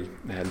for every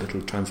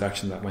little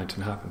transaction that went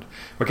and happened.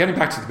 But getting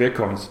back to the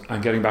Bitcoins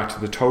and getting back to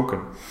the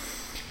token,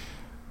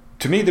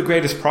 to me the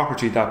greatest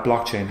property that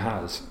blockchain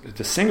has,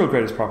 the single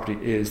greatest property,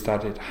 is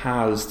that it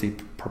has the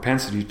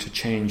propensity to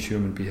change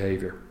human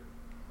behavior.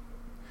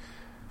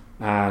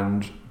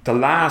 And the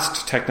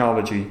last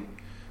technology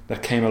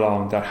that came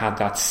along that had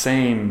that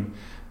same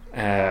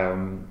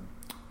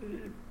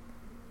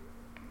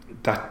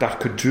that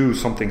could do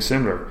something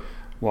similar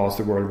was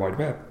the World Wide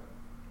Web.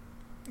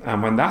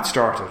 And when that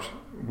started,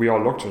 we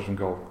all looked at it and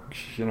go,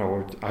 I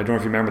don't know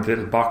if you remember the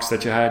little box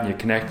that you had, and you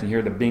connect and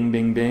hear the bing,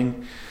 bing,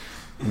 bing,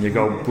 and you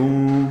go,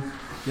 boom,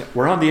 yeah,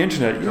 we're on the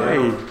internet,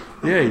 yay,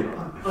 yay.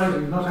 I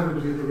do, not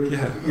everybody in the room.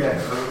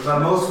 Yeah,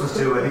 most of us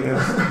do, I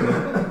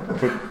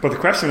think. But the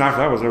question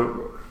after that was,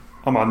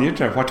 I'm on the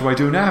internet, what do I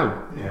do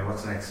now? Yeah,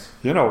 what's next?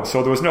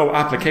 So there was no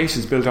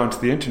applications built onto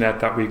the internet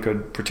that we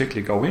could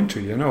particularly go into,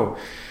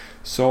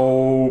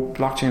 So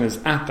blockchain is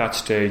at that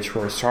stage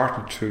where it's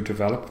starting to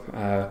develop.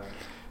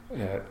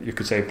 You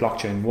could say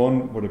blockchain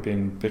 1 would have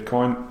been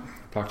Bitcoin,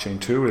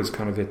 blockchain 2 is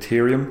kind of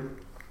Ethereum,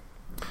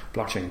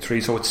 blockchain 3,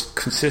 so it's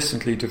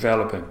consistently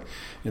developing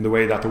in the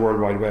way that the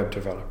World Wide Web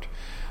developed.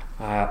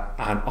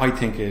 And I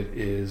think it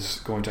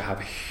is going to have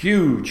a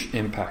huge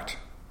impact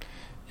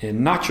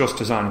in not just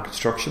design and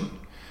construction,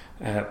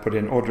 but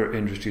in other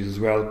industries as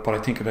well. But I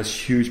think it has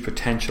huge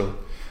potential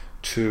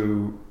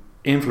to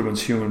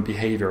influence human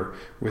behaviour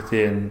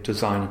within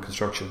design and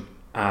construction.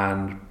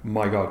 And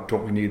my God,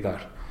 don't we need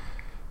that?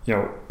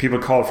 People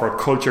call for a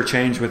culture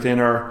change within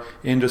our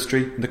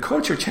industry. And the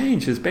culture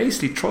change is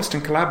basically trust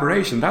and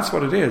collaboration. That's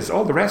what it is.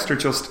 All the rest are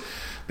just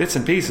bits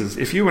and pieces.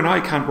 If you and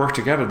I can't work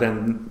together,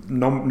 then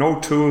no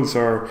tools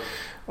or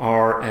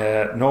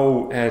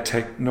no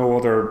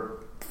other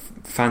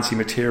fancy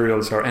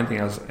materials or anything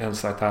else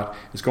like that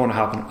is going to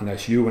happen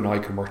unless you and I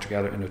can work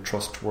together in a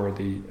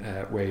trustworthy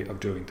way of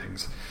doing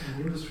things.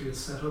 And the industry is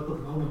set up at the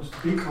moment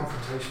to be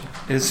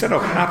confrontational. It's set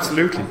up,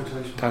 absolutely.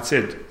 That's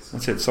it.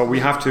 So we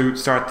have to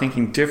start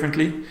thinking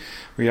differently.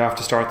 We have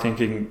to start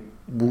thinking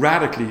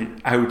radically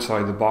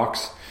outside the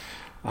box.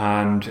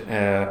 and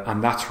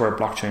that's where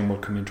blockchain will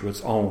come into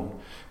its own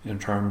in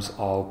terms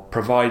of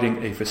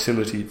providing a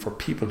facility for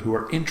people who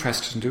are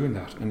interested in doing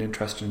that and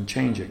interested in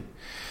changing.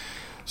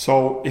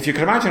 So if you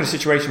can imagine a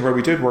situation where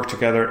we did work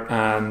together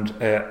and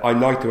I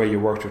liked the way you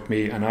worked with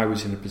me and I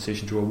was in a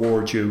position to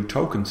award you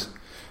tokens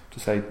to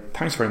say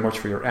thanks very much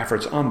for your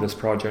efforts on this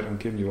project. I'm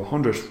giving you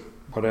 100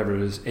 whatever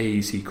it is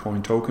AEC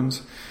coin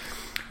tokens,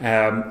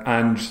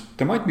 and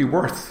they might be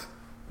worth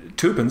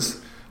 2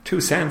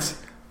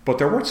 cents, but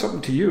they're worth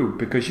something to you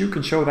because you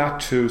can show that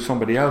to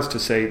somebody else to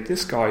say,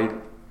 this guy,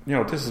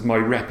 this is my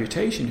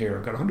reputation here.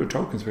 I've got 100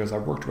 tokens because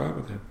I've worked well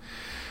with him.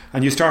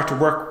 And you start to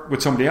work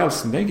with somebody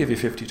else and they give you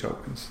 50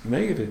 tokens. And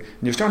and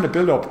you're starting to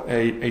build up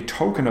a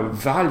token of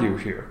value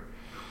here.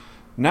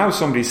 Now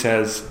somebody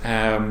says,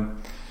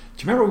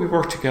 do you remember we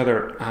worked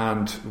together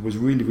and it was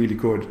really, really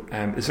good?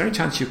 Is there any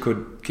chance you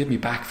could give me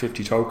back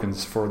 50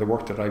 tokens for the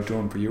work that I've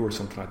done for you or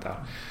something like that?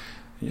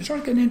 And you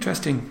start to get an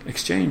interesting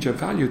exchange of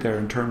value there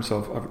in terms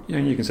of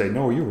you can say,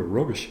 no, you were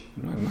rubbish.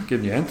 I'm not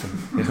giving you anything.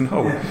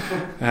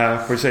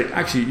 But say,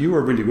 actually, you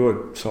were really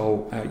good.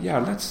 So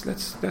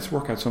let's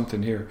work out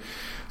something here.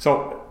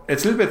 So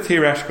it's a little bit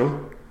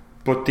theoretical,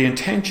 but the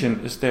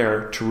intention is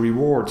there to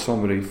reward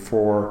somebody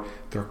for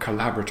their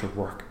collaborative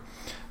work.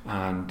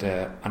 And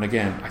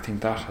again, I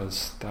think that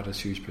has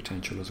huge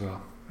potential as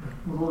well.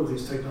 Well, all of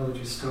these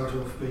technologies start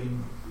off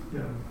being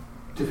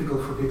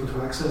difficult for people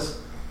to access,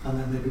 and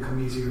then they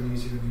become easier and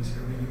easier and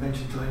easier. I mean, you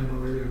mentioned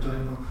Dynamo earlier.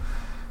 Dynamo,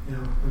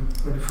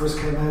 when it first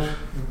came out,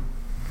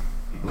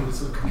 the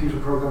sort of computer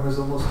programmers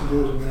almost could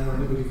do it, and now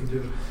anybody can do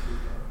it.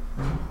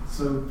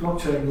 So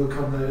blockchain will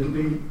come there. It'll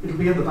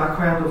be in the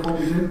background of what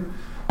we do.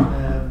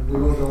 We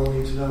won't all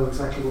need to know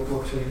exactly what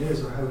blockchain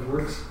is or how it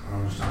works.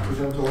 We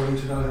don't all need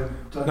to know how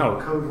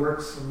Dynamo code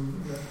works.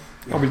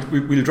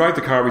 We'll drive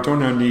the car. We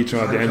don't need to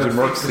know how the engine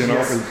works.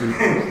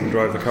 We'll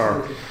drive the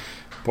car.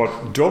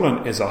 But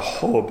Dublin is a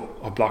hub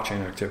of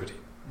blockchain activity,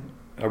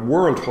 a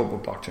world hub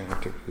of blockchain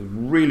activity.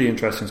 Really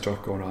interesting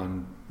stuff going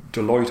on.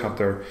 Deloitte have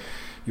their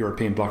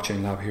European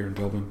blockchain lab here in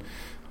Dublin.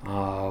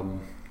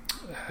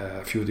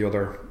 A few of the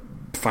other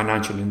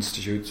financial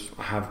institutes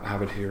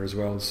have it here as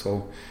well.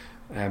 So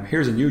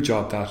here's a new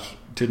job that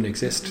didn't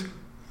exist.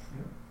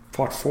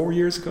 4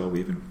 years ago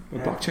even? A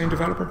blockchain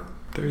developer?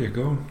 There you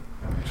go.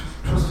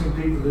 Trusting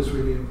people is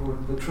really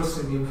important, but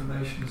trusting the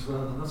information as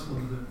well, and that's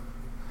one of the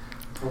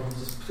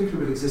problems, particularly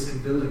with existing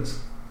buildings.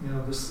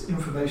 There's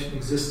information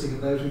existing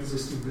about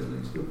existing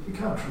buildings, but you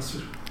can't trust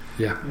it.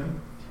 Yeah.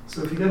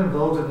 So if you get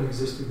involved in an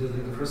existing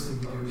building, the first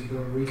thing you do is you go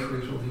and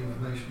recreate all the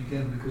information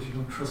again because you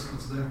don't trust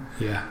what's there.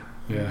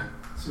 Yeah.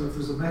 So if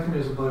there's a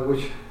mechanism by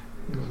which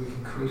we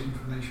can create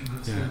information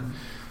that's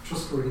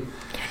trustworthy.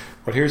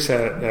 Well, here's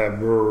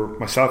we're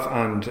myself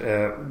and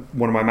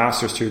one of my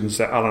master's students,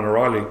 Alan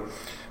O'Reilly.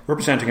 We're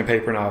presenting a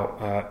paper now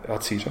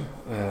at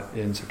CETA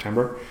in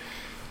September.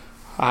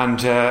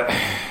 And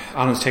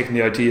Alan's taken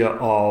the idea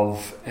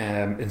of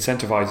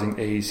incentivising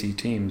AEC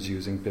teams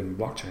using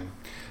BIM+Blockchain.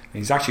 And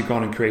he's actually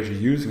gone and created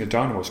using a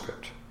Dynamo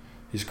script.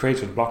 He's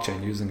created a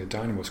blockchain using a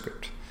Dynamo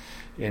script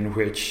in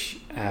which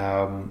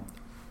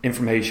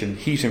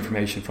heat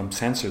information from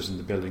sensors in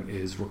the building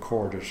is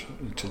recorded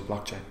to the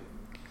blockchain.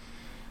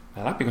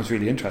 Now that becomes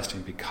really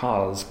interesting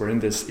because we're in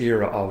this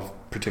era of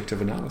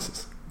predictive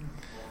analysis.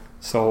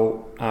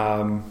 So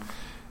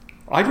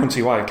I don't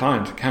see why a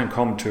client can't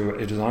come to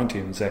a design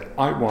team and say,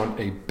 I want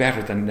a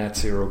better than net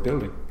zero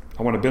building.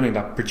 I want a building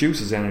that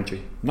produces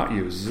energy, not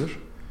uses it.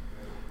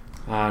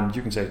 And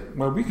you can say,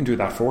 well, we can do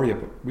that for you,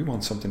 but we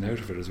want something out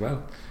of it as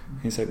well.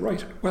 And you say,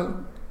 right,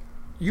 well,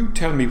 you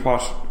tell me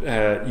what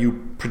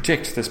you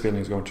predict this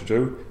building is going to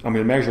do, and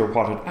we'll measure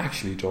what it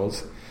actually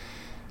does.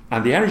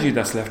 And the energy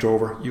that's left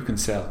over, you can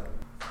sell.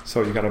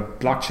 So you've got a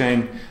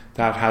blockchain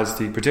that has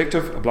the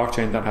predictive, a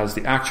blockchain that has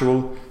the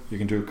actual. You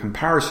can do a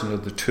comparison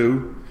of the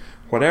two.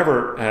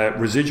 Whatever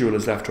residual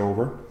is left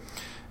over,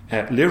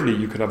 literally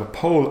you could have a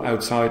pole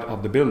outside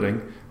of the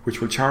building which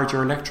will charge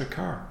your electric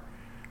car.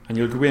 And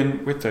you'll go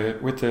in with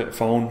the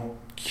phone,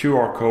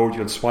 QR code,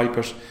 you'll swipe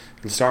it,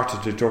 it'll start to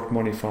deduct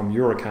money from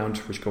your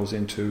account, which goes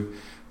into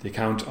the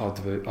account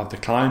of the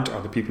client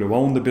or the people who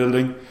own the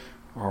building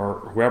or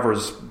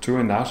whoever's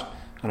doing that,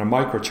 and a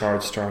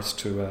microcharge starts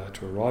to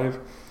arrive,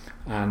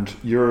 and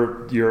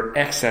your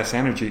excess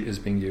energy is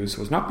being used.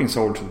 So it's not being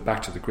sold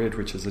back to the grid,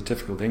 which is a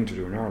difficult thing to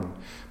do in Ireland,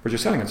 but you're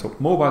selling it. So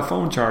mobile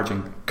phone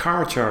charging,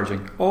 car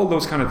charging, all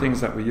those kind of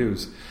things that we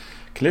use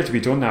can literally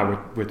be done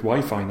now with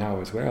Wi-Fi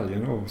now as well,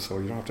 so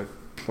you don't have to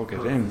plug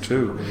it in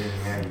too.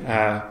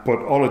 But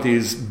all of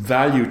these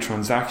value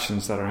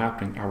transactions that are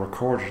happening are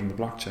recorded in the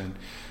blockchain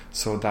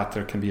so that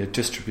there can be a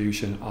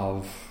distribution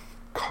of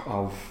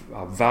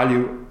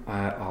value,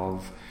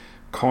 of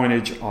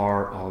coinage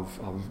or of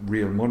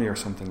real money or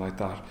something like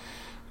that.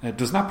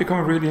 Does that become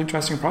a really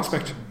interesting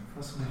prospect?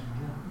 Fascinating,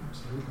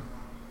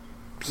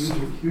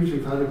 absolutely. Hugely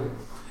valuable.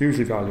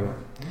 Hugely valuable.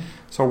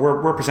 So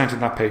we're presenting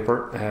that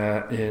paper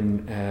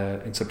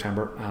in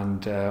September,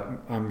 and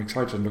I'm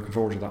excited and looking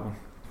forward to that one.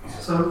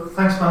 So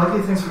thanks,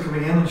 Malachy. Thanks for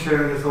coming in and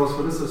sharing your thoughts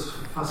with us. It's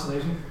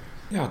fascinating.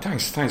 Yeah,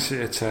 thanks.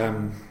 It's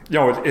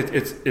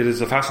it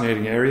is a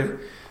fascinating area.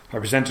 I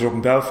presented up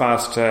in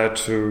Belfast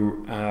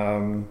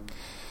to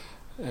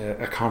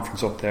a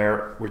conference up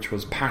there, which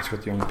was packed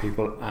with young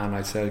people, and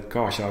I said,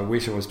 "Gosh, I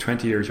wish I was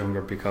 20 years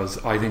younger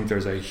because I think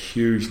there's a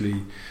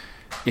hugely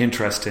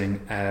interesting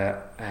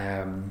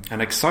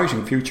and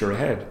exciting future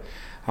ahead."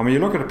 And when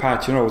you look at it,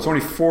 Pat, it was only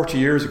 40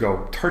 years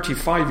ago,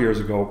 35 years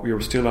ago, we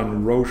were still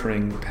on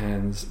rotring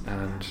pens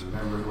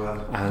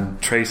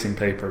and tracing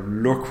paper.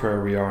 Look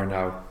where we are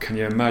now. Can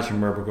you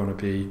imagine where we're going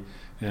to be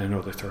in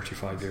another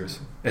 35 years?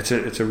 It's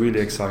a really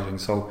exciting.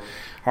 So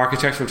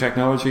architectural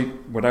technology,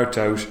 without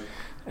doubt,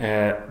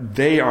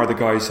 they are the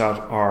guys that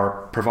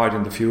are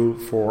providing the fuel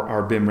for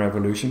our BIM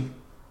revolution,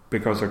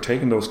 because they're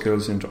taking those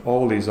skills into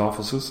all these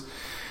offices,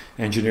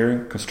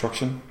 engineering,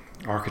 construction,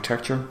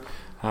 architecture,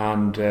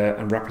 and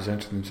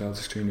representing themselves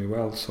extremely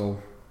well.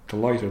 So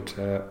delighted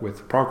with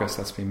the progress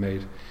that's been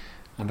made,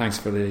 and thanks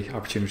for the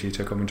opportunity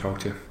to come and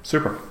talk to you.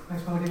 Super.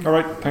 Thanks, Malachy. All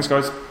right, thanks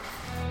guys.